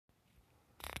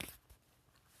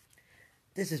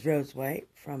This is Rose White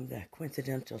from the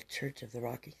Coincidental Church of the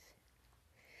Rockies,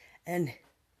 and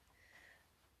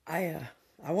I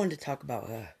wanted to talk about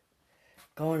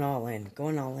going all in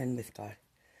with God,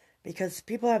 because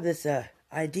people have this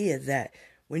idea that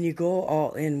when you go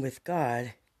all in with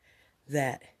God,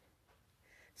 that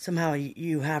somehow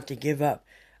you have to give up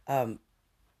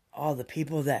all the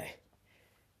people that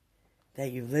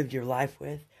you've lived your life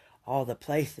with, all the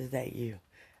places that you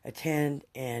attend,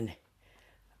 and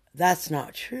that's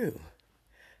not true.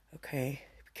 Okay,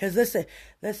 because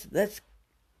let's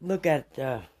look at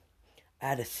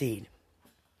a seed.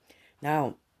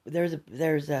 Now there's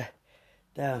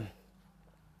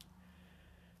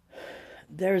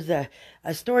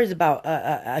stories about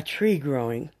a tree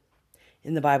growing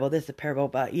in the Bible. This is a parable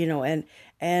about, and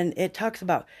it talks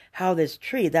about how this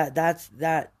tree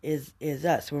that is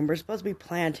us when we're supposed to be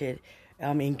planted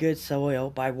in good soil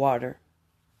by water.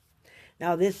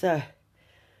 Now this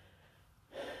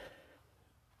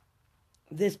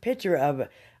picture of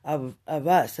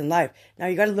us in life. Now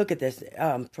you got to look at this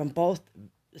from both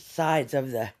sides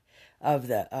of the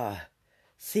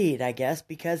seed, I guess,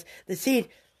 because the seed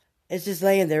is just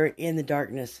laying there in the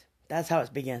darkness. That's how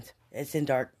it begins. It's in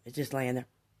dark. It's just laying there.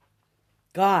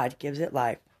 God gives it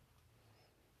life.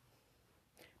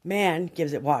 Man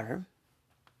gives it water,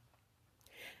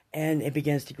 and it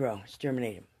begins to grow. It's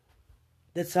germinating.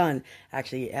 The sun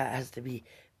actually has to be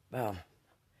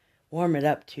warm it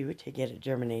up to get it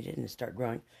germinated and start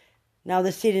growing. Now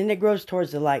the seed, and it grows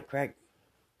towards the light, correct?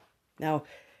 Now,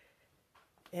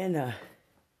 and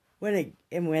when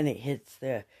it hits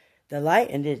the light,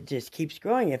 and it just keeps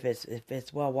growing if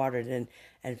it's well watered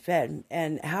and fed.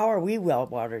 And how are we well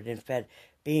watered and fed?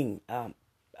 Being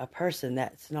a person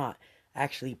that's not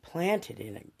actually planted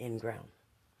in ground.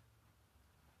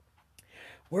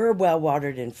 We're well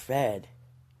watered and fed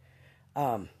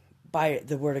by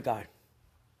the Word of God.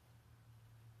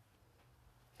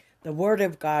 The Word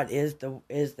of God is the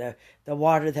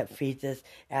water that feeds us,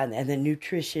 and the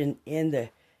nutrition in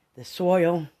the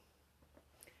soil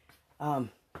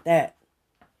that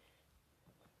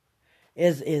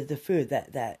is the food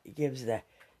that gives the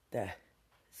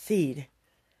seed,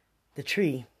 the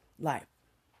tree, life.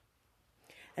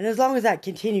 And as long as that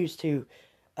continues to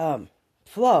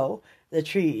flow, the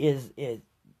tree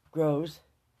grows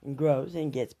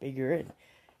and gets bigger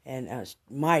and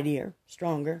mightier,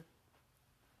 stronger.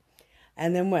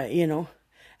 And then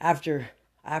after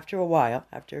a while,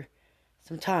 after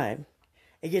some time,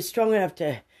 it gets strong enough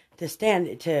to stand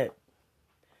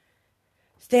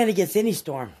against any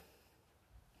storm.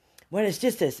 When it's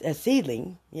just a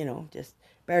seedling, just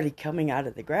barely coming out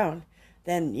of the ground,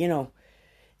 then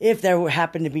if there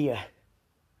happened to be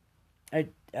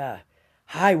a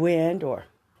high wind or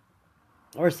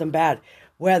some bad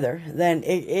weather, then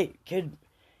it could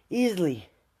easily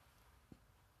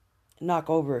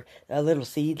knock over a little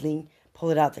seedling,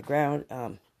 pull it out the ground,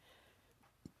 and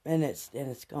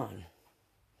it's gone.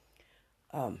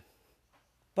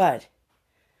 But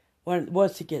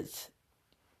once it gets,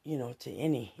 to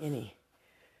any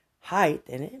height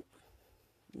in it,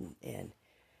 and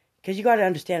because you got to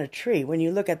understand a tree, when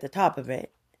you look at the top of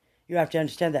it, you have to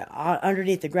understand that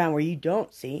underneath the ground where you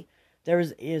don't see, there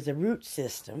is a root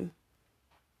system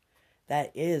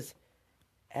that is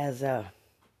as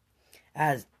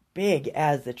big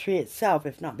as the tree itself,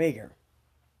 if not bigger.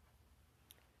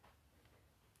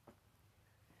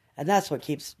 And that's what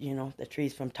keeps, the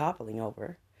trees from toppling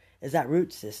over, is that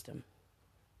root system.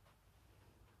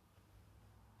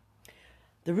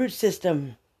 The root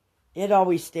system, it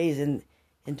always stays in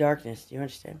darkness. Do you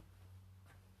understand?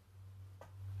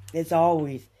 It's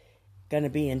always going to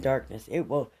be in darkness. It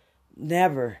will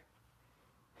never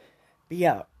be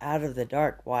out of the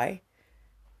dark. Why?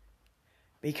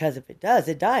 Because if it does,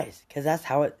 it dies. Because that's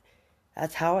how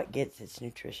it gets its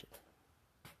nutrition.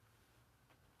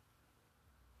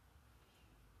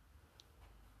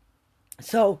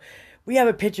 So we have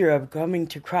a picture of coming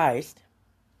to Christ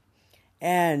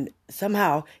and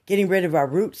somehow getting rid of our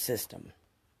root system.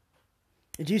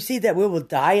 Did you see that we will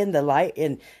die in the light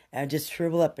and just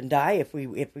shrivel up and die if we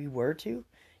were to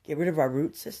get rid of our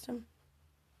root system?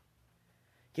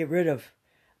 Get rid of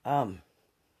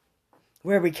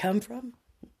where we come from,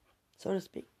 so to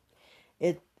speak.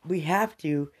 We have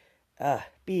to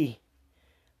be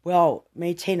well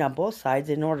maintained on both sides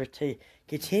in order to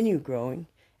continue growing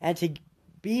and to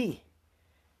be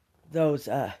those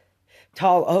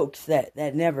tall oaks that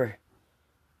never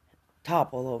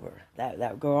topple over,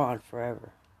 that go on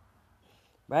forever,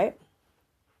 right?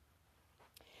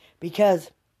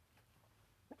 Because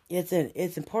it's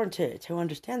important to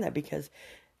understand that, because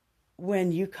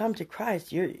when you come to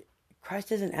Christ, Christ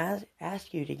doesn't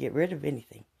ask you to get rid of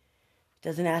anything.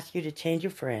 Doesn't ask you to change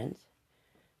your friends.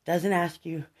 Doesn't ask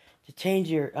you to change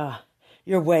your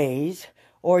ways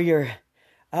or your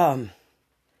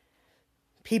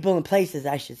people and places,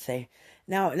 I should say.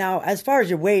 Now, as far as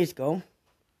your ways go,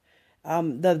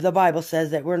 the Bible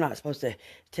says that we're not supposed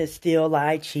to steal,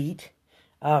 lie, cheat,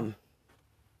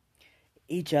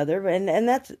 each other, and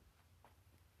that's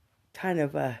kind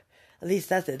of at least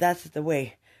that's the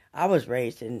way I was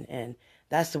raised, and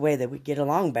that's the way that we get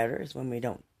along better is when we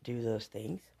don't do those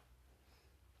things.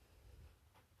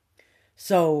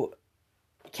 So,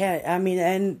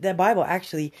 and the Bible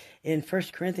actually in 1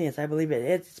 Corinthians, I believe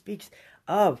it speaks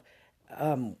of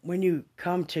when you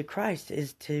come to Christ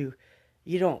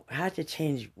you don't have to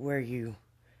change where you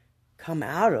come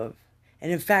out of.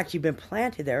 And in fact, you've been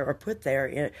planted there or put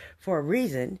there for a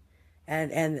reason.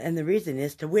 And the reason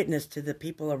is to witness to the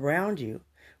people around you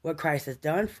what Christ has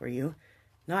done for you,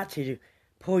 not to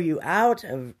pull you out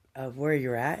of where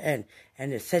you're at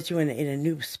and to set you in a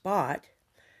new spot,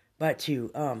 but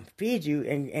to feed you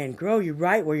and grow you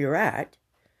right where you're at.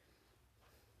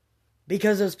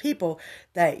 Because those people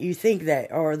that you think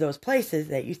that, or those places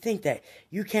that you think that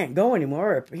you can't go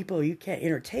anymore, or people you can't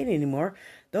entertain anymore,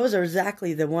 those are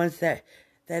exactly the ones that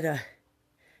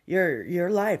your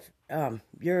life,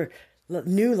 your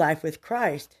new life with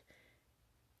Christ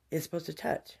is supposed to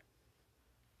touch.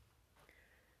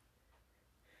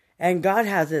 And God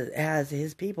has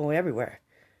His people everywhere.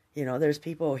 There's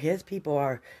people. His people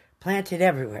are planted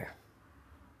everywhere.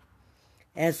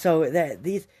 And so that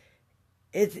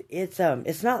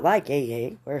it's not like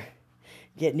AA where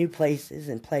you get new places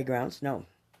and playgrounds. No,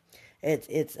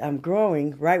 it's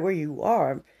growing right where you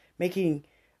are, making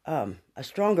a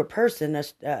stronger person,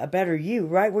 a better you,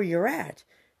 right where you're at,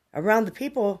 around the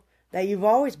people that you've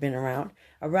always been around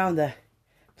the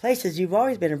places you've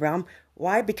always been around.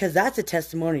 Why? Because that's a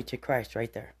testimony to Christ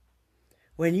right there.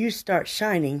 When you start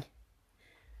shining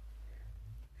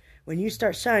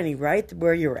right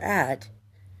where you're at,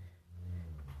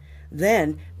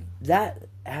 then that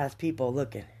has people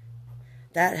looking.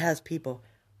 That has people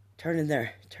turning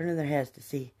their heads to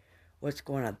see what's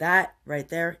going on. That right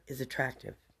there is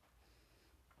attractive.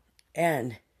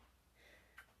 And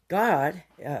God,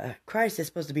 Christ is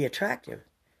supposed to be attractive.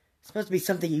 It's supposed to be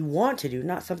something you want to do,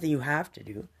 not something you have to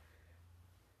do.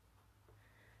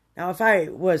 Now, if I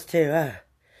was to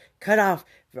cut off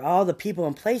all the people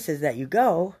and places that you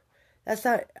go, that's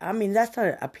not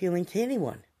appealing to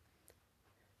anyone.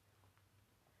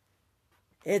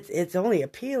 It's only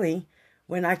appealing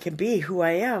when I can be who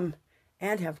I am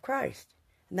and have Christ.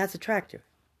 And that's attractive.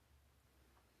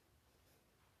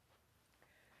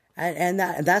 And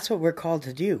that's what we're called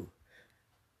to do.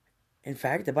 In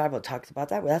fact, the Bible talks about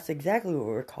that. That's exactly what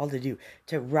we're called to do.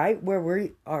 To right where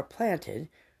we are planted,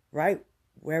 right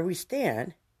where we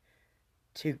stand,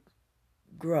 to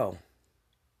grow.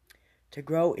 To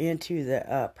grow into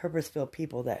the purpose-filled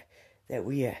people that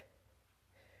we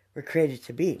were created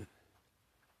to be.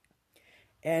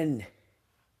 And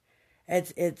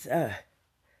it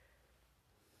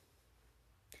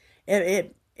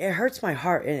hurts my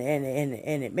heart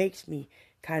and it makes me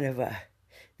kind of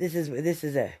this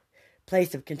is a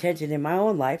place of contention in my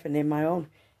own life and in my own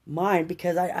mind,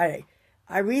 because I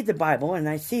read the Bible and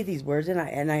I see these words and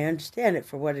I understand it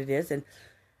for what it is, and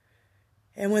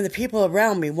when the people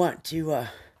around me want to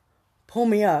pull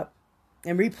me up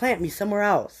and replant me somewhere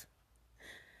else,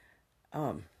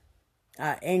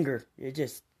 anger, you're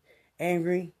just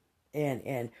angry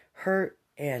and hurt,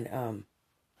 and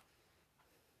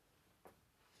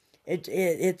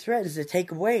it threatens to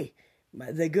take away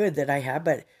the good that I have.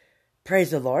 But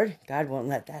praise the Lord, God won't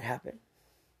let that happen,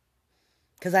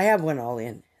 because I have went all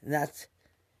in, and that's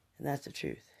the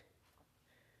truth.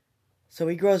 So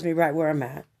He grows me right where I'm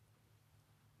at,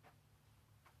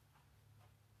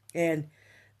 and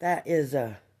that is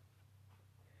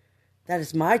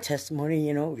my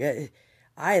testimony.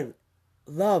 I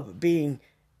love being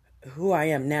who I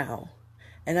am now,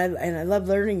 and I love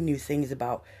learning new things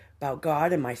about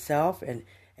God and myself, and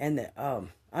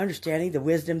understanding the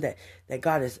wisdom that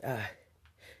God has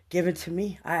given to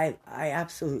me. I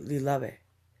absolutely love it.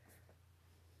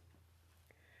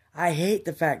 I hate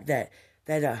the fact that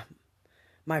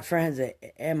my friends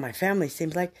and my family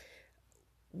seems like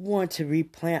want to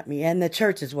replant me, and the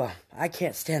church as well. I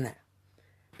can't stand that,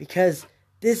 because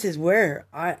this is where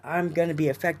I'm going to be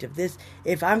effective.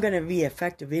 If I'm going to be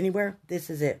effective anywhere, this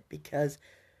is it, because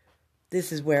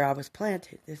this is where I was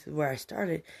planted. This is where I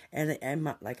started. And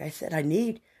like I said, I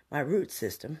need my root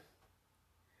system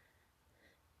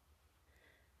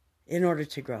in order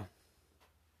to grow.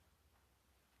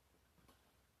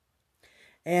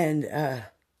 And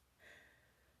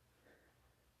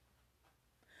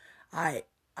I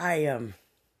I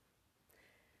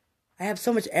I have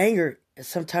so much anger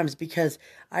sometimes because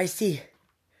I see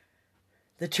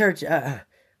the church,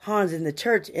 Hans in the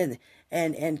church,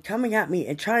 and coming at me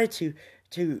and trying to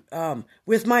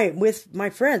with my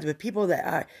friends, with people that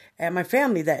I and my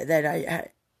family that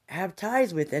I have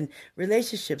ties with and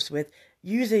relationships with,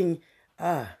 using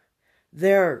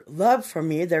their love for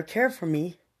me, their care for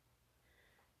me,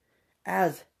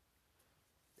 as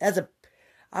a,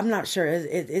 I'm not sure,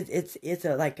 it's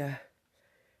a like a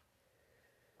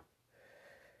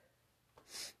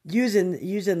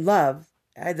using love,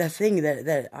 the thing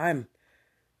that I'm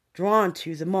drawn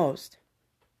to the most,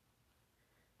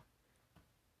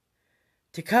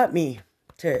 to cut me,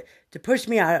 to push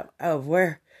me out of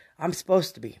where I'm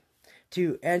supposed to be,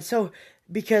 and so,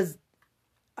 because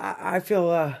I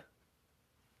feel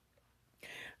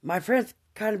my friends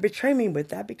kind of betray me with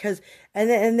that, because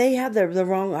and they have the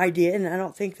wrong idea, and I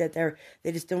don't think that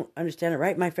they just don't understand it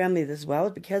right. My family as well,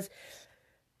 because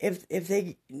if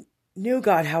they knew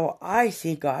God how I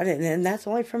see God, and that's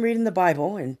only from reading the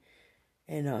Bible and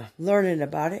learning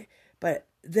about it, but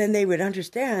then they would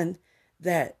understand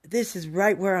that this is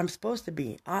right where I'm supposed to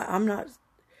be. I'm not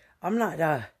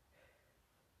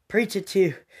preaching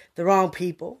to the wrong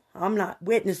people. I'm not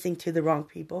witnessing to the wrong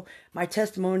people. My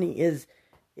testimony is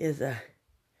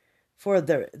for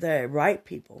the right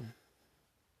people,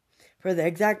 for the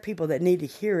exact people that need to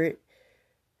hear it.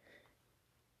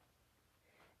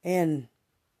 And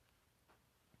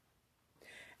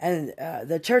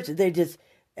the church,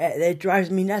 it drives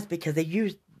me nuts, because they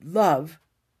use love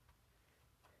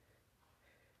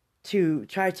to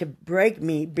try to break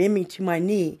me, bend me to my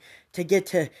knee, to get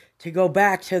to go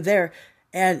back to there.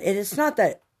 And it's not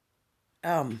that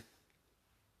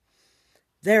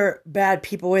they're bad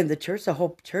people in the church, the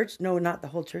whole church. No, not the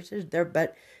whole church. There,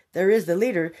 but there is the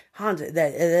leader, Hans.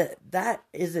 That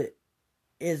is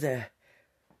a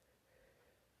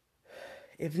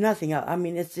if nothing else, I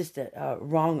mean, it's just a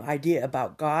wrong idea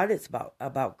about God. It's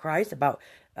about Christ, about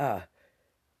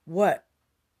what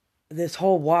this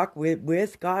whole walk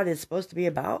with God is supposed to be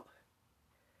about.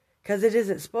 Because it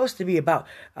isn't supposed to be about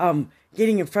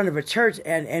getting in front of a church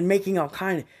and making all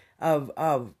kind of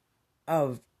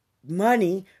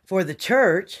money for the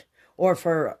church, or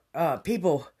for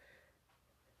people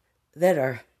that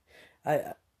are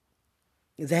the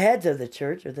heads of the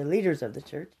church, or the leaders of the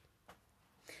church.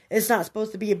 It's not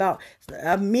supposed to be about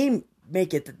me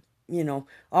making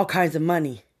all kinds of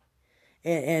money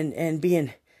and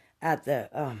being at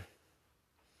the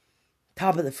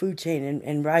top of the food chain,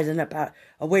 and rising up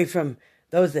away from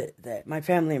those that my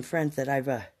family and friends that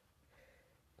I've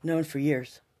known for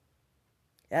years.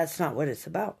 That's not what it's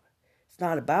about. It's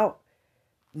not about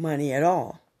money at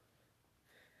all.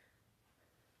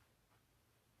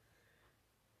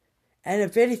 And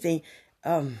if anything,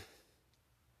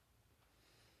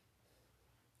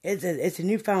 it's a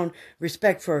newfound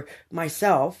respect for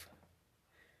myself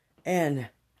and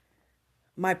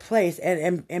my place,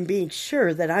 and being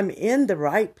sure that I'm in the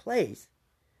right place.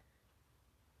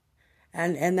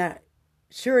 And that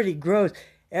surety grows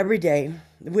every day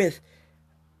with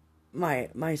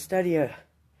my study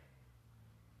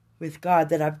with God,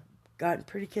 that I've gotten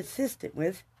pretty consistent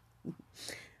with.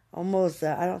 Almost,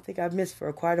 I don't think I've missed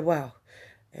for quite a while.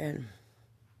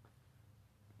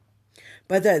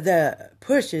 But the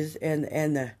pushes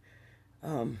and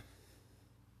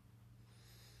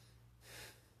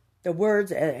the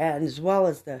words, and as well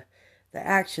as the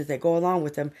actions that go along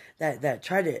with them, that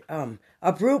try to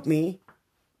uproot me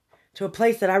to a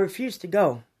place that I refuse to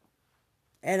go.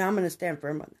 And I'm going to stand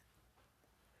firm on that.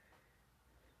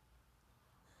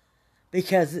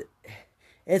 Because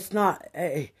it's not,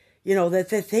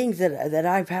 the things that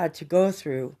I've had to go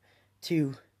through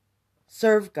to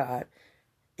serve God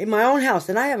in my own house.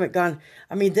 And I haven't gone,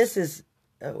 I mean, this is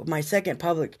my second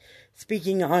public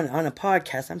speaking on a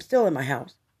podcast. I'm still in my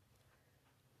house.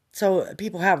 So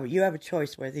you have a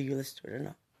choice whether you listen to it or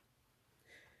not.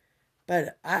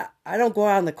 But I don't go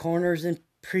out in the corners and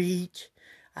preach.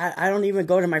 I don't even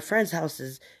go to my friends'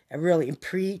 houses and really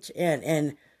preach.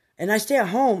 And I stay at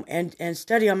home and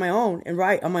study on my own and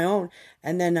write on my own.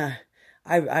 And then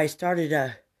I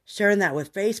started sharing that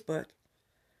with Facebook.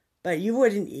 But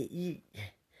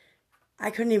I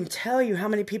couldn't even tell you how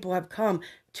many people have come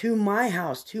to my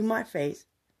house, to my face,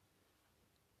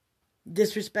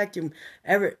 disrespecting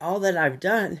all that I've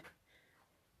done,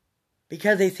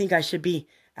 because they think I should be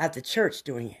at the church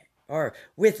doing it, or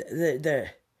with the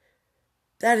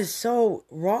that is so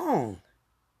wrong.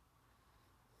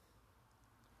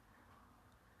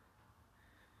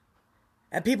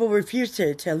 And people refuse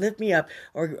to lift me up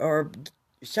or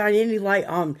shine any light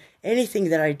on anything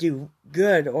that I do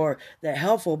good or that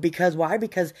helpful. Because why?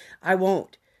 Because I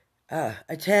won't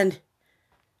attend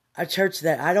a church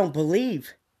that I don't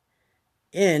believe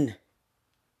in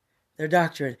their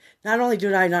doctrine. Not only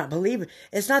do I not believe it,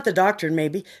 it's not the doctrine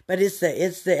maybe, but it's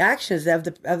the actions of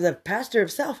the pastor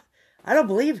himself. I don't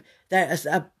believe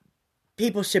that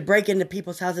people should break into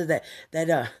people's houses,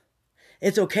 that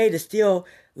it's okay to steal,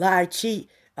 lie, cheat,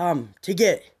 to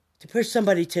push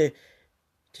somebody to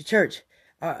church.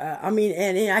 I mean,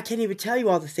 and I can't even tell you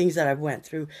all the things that I've went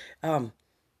through,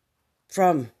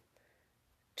 from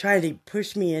trying to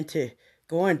push me into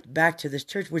going back to this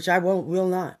church, which I will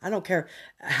not. I don't care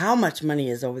how much money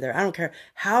is over there. I don't care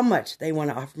how much they want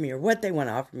to offer me or what they want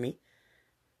to offer me.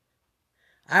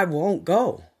 I won't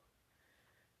go.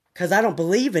 Because I don't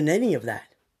believe in any of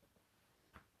that.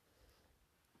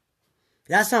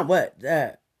 That's not what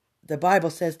the Bible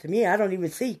says to me. I don't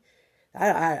even see.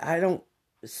 I don't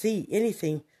see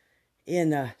anything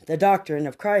in the doctrine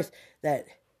of Christ that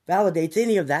validates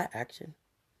any of that action.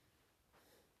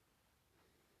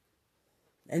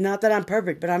 And not that I'm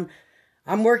perfect, but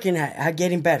I'm working at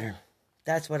getting better.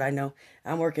 That's what I know.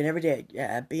 I'm working every day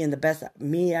at being the best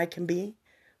me I can be,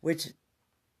 which,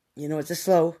 it's a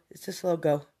slow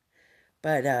go.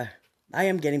 But I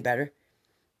am getting better,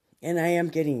 and I am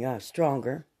getting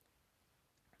stronger.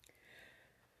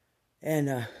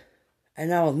 And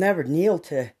I'll never kneel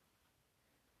to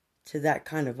that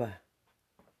kind of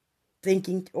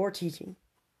thinking or teaching,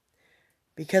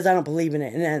 because I don't believe in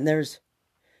it. And there's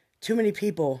too many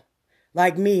people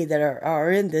like me that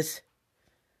are in this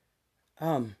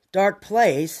dark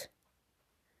place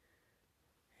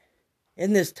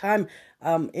in this time,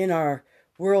 in our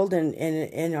world and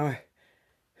in our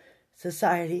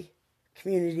society,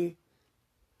 community,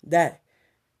 that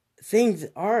things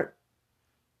aren't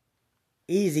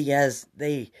easy as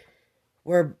they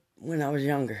were when I was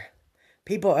younger.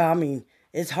 People,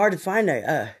 it's hard to find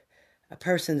a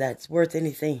person that's worth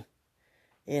anything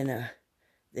in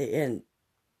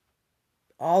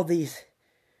all these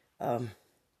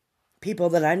people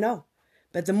that I know.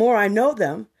 But the more I know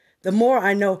them, the more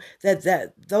I know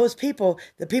that those people,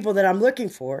 the people that I'm looking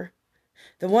for,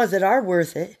 the ones that are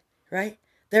worth it, right?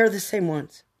 They're the same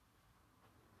ones.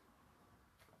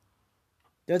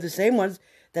 They're the same ones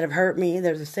that have hurt me.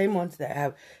 They're the same ones that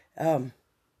have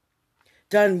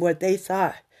done what they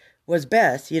thought was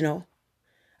best,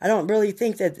 I don't really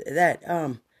think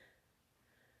that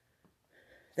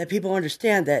people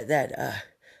understand that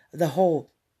the whole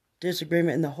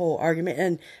disagreement and the whole argument.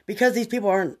 And because these people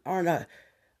aren't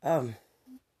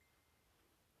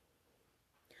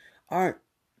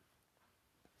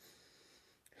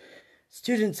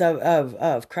students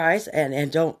of Christ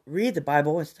and don't read the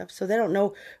Bible and stuff, so they don't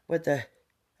know what the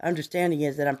understanding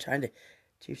is that I'm trying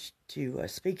to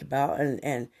speak about.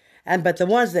 But the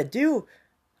ones that do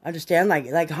understand,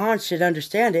 like Hans should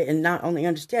understand it, and not only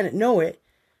understand it, know it,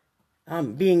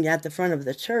 being at the front of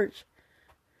the church.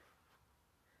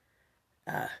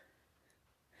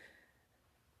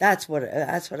 That's what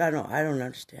I don't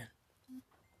understand.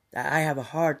 I have a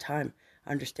hard time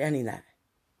understanding that.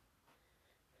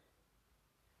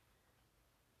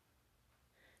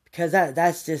 Because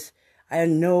that's just, I have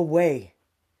no way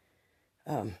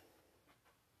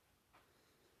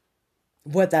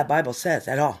what that Bible says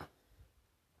at all.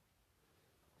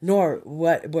 Nor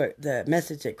what the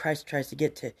message that Christ tries to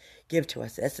give to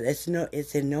us. It's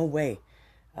in no way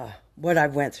what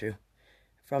I've went through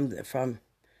from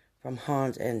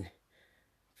Hans and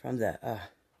from the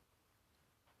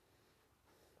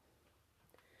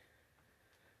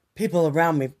people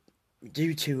around me,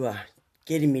 due to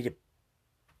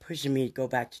pushing me to go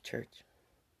back to church.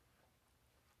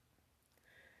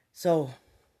 So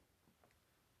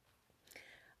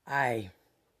I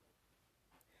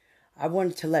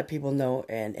wanted to let people know,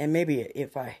 and maybe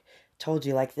if I told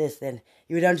you like this, then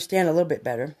you would understand a little bit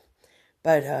better.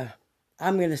 But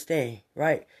I'm going to stay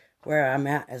right where I'm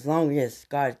at as long as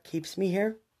God keeps me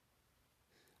here.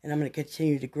 And I'm going to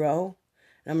continue to grow.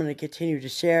 And I'm going to continue to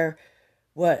share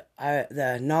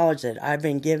the knowledge that I've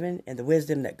been given and the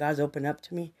wisdom that God's opened up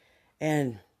to me,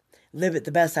 and live it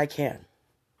the best I can.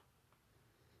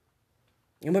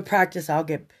 And with practice, I'll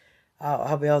be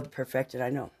able to perfect it, I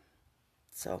know.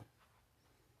 So,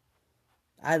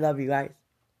 I love you guys.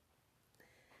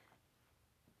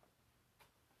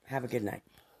 Have a good night.